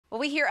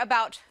We hear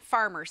about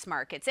farmers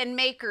markets and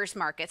makers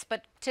markets,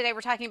 but today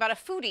we're talking about a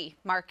foodie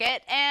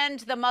market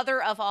and the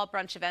mother of all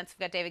brunch events.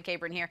 We've got David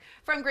Kabrin here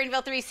from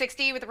Greenville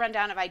 360 with a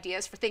rundown of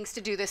ideas for things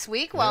to do this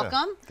week.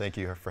 Welcome. Thank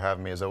you for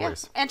having me as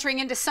always. Entering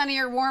into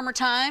sunnier, warmer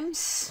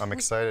times. I'm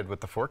excited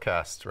with the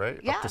forecast, right?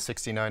 Yeah. Up to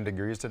 69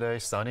 degrees today,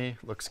 sunny,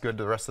 looks good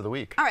the rest of the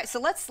week. All right, so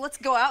let's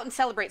go out and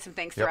celebrate some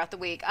things throughout the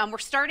week. We're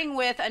starting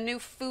with a new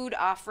food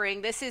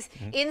offering. This is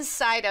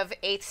inside of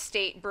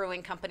Upstate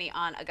Brewing Company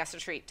on Augusta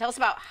Street. Tell us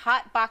about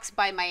Hot Box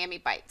by Miami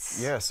Bites.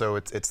 Yeah, so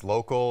it's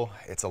local,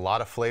 it's a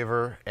lot of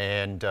flavor,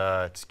 and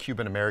it's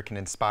Cuban-American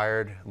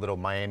inspired, little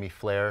Miami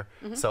flair.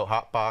 So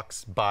Hot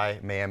Box by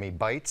Miami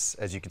Bites,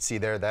 as you can see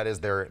there, that is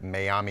their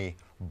Miami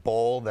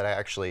bowl that I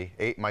actually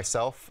ate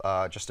myself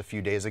just a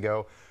few days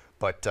ago.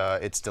 But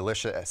it's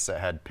delicious. It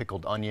had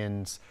pickled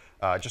onions,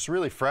 just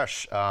really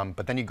fresh.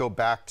 But then you go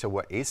back to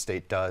what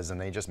Upstate does, and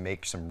they just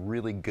make some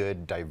really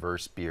good,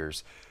 diverse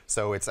beers.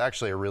 So it's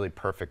actually a really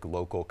perfect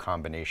local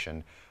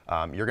combination.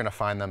 You're going to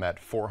find them at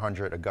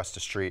 400 Augusta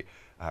Street,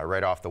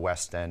 right off the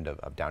west end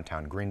of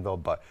downtown Greenville.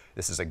 But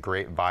this is a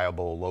great,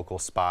 viable local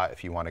spot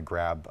if you want to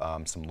grab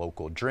some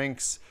local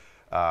drinks.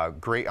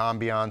 Great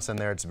ambiance in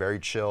there. It's very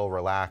chill,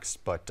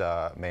 relaxed. But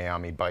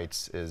Miami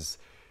Bites is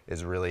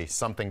really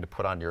something to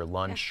put on your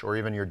lunch or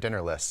even your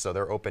dinner list. So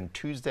they're open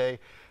Tuesday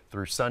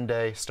through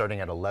Sunday,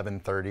 starting at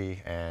 11:30,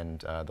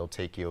 and they'll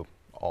take you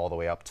all the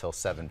way up till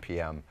 7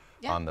 p.m.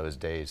 on those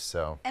days.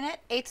 So. And at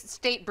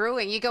Upstate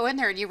Brewing, you go in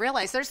there and you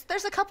realize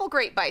there's a couple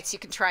great bites you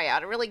can try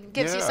out. It really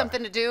gives you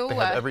something to do. They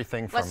have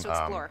everything from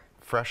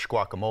fresh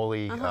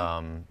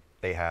guacamole.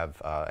 They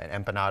have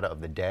an empanada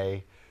of the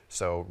day.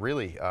 So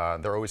really,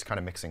 they're always kind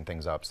of mixing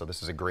things up. So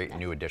this is a great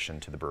new addition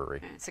to the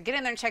brewery. So get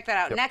in there and check that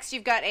out. Next,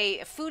 you've got a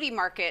foodie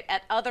market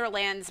at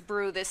Otherlands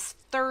Brew this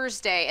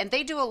Thursday. And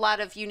they do a lot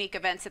of unique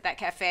events at that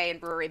cafe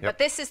and brewery. But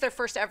this is their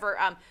first ever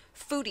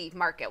foodie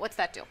market. What's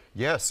that do?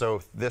 Yeah,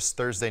 so this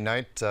Thursday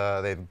night,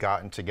 they've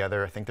gotten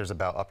together. I think there's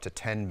about up to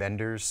 10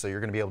 vendors. So you're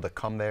going to be able to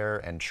come there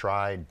and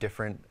try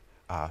different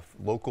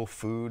local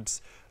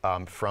foods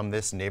from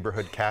this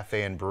neighborhood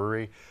cafe and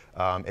brewery.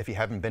 If you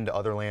haven't been to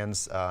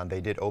Otherlands,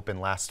 they did open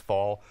last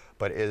fall,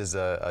 but it is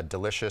a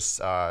delicious,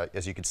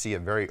 as you can see, a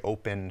very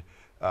open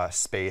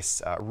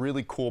space,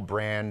 really cool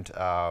brand,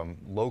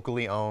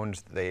 locally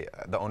owned. The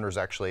owners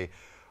actually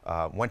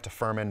went to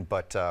Furman,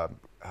 but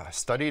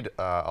studied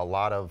a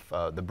lot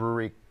of the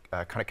brewery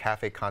kind of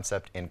cafe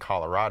concept in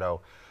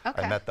Colorado.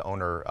 I met the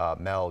owner,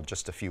 Mel,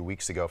 just a few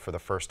weeks ago for the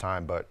first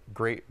time, but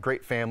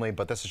great family.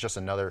 But this is just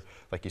another,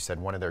 like you said,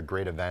 one of their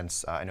great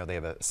events. I know they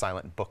have a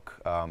silent book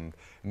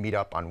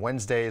meetup on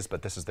Wednesdays,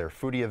 but this is their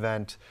foodie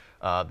event.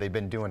 They've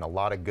been doing a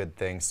lot of good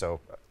things,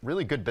 so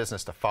really good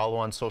business to follow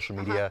on social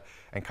media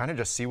and kind of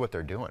just see what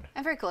they're doing.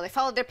 And very cool. They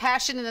followed their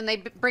passion, and then they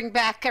bring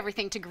back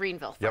everything to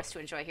Greenville for us to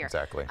enjoy here.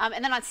 Exactly.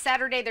 And then on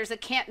Saturday, there's a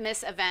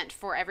can't-miss event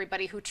for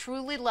everybody who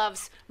truly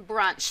loves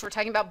brunch. We're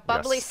talking about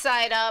Bubbly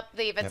Side Up,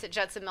 the events at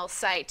Judson Mills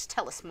site.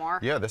 Tell us more.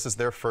 Yeah, this is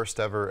their first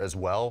ever as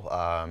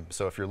well.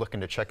 So if you're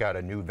looking to check out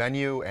a new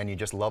venue and you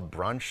just love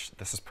brunch,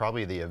 this is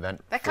probably the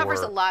event that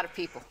covers a lot of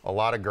people. A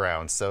lot of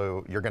ground.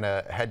 So you're going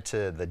to head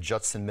to the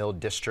Judson Mill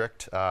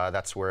district.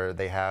 That's where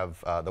they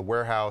have the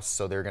warehouse.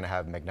 So they're going to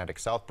have Magnetic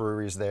South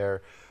breweries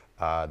there.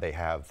 They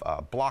have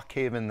Block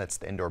Haven, that's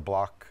the indoor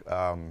block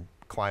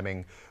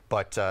climbing.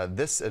 But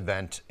this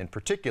event in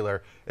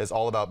particular is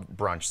all about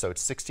brunch. So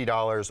it's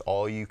 $60,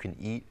 all you can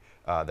eat.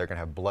 They're going to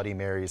have Bloody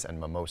Marys and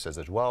mimosas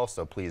as well,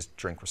 so please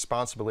drink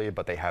responsibly.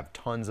 But they have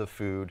tons of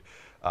food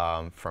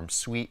from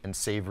sweet and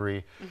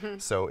savory.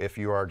 So if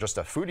you are just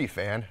a foodie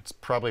fan, it's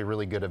probably a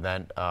really good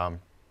event.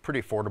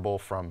 Pretty affordable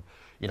from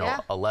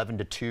 11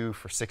 to 2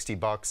 for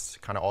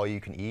 $60, kind of all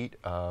you can eat.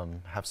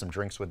 Have some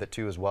drinks with it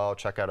too as well.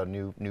 Check out a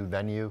new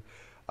venue.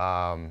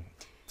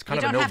 It's kind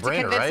of a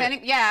no-brainer,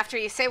 right? After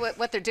you say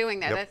what they're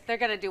doing there, they're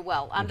going to do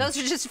well. Those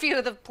are just a few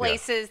of the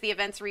places the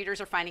events readers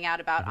are finding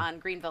out about on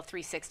Greenville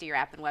 360, your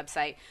app and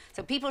website.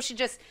 So people should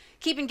just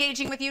keep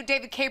engaging with you.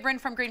 David Kabrin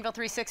from Greenville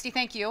 360,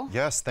 thank you.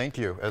 Yes, thank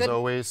you. As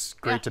always,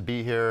 great to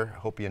be here.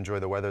 Hope you enjoy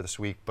the weather this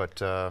week,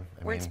 but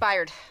we're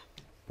inspired.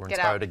 We're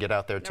inspired to get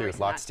out there too.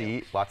 Lots to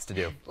eat, lots to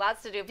do.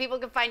 Lots to do. People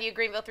can find you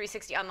Greenville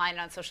 360 online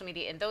and on social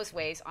media in those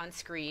ways on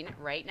screen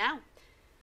right now.